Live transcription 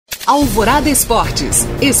Alvorada Esportes,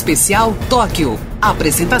 especial Tóquio.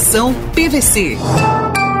 Apresentação PVC.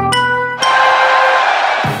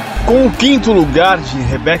 Com o 5º lugar de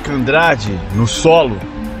Rebeca Andrade no solo,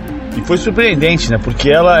 e foi surpreendente, né?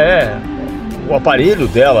 Porque o aparelho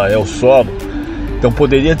dela é o solo, então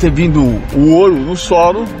poderia ter vindo o ouro no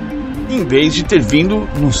solo em vez de ter vindo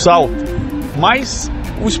no salto. Mas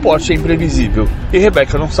o esporte é imprevisível e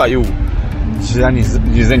Rebeca não saiu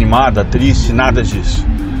desanimada, triste, nada disso.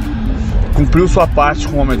 Cumpriu sua parte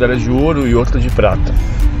com uma medalha de ouro e outra de prata.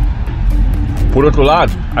 Por outro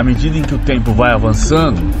lado, à medida em que o tempo vai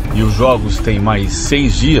avançando e os jogos têm mais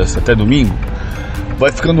 6 dias até domingo,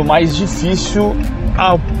 vai ficando mais difícil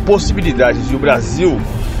a possibilidade de o Brasil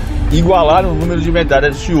igualar o número de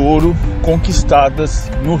medalhas de ouro conquistadas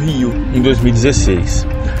no Rio em 2016.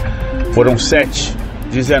 Foram 7,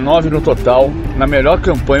 19 no total, na melhor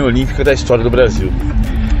campanha olímpica da história do Brasil.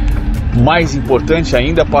 Mais importante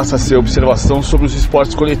ainda passa a ser a observação sobre os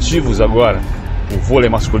esportes coletivos agora. O vôlei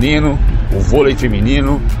masculino, o vôlei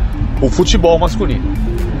feminino, o futebol masculino,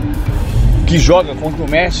 que joga contra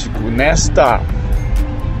o México nesta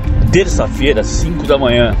terça-feira, 5 da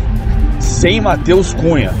manhã, sem Matheus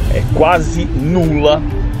Cunha. É quase nula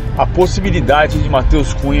a possibilidade de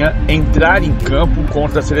Matheus Cunha entrar em campo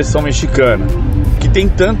contra a seleção mexicana, que tem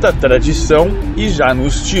tanta tradição e já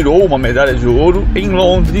nos tirou uma medalha de ouro em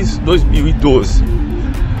Londres 2012.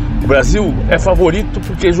 O Brasil é favorito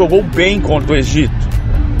porque jogou bem contra o Egito.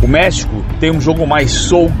 O México tem um jogo mais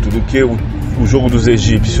solto do que o jogo dos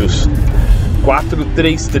egípcios.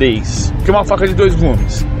 4-3-3, que é uma faca de 2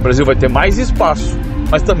 gumes. O Brasil vai ter mais espaço,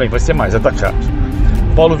 mas também vai ser mais atacado.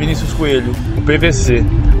 Paulo Vinícius Coelho, o PVC,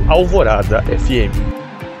 Alvorada FM.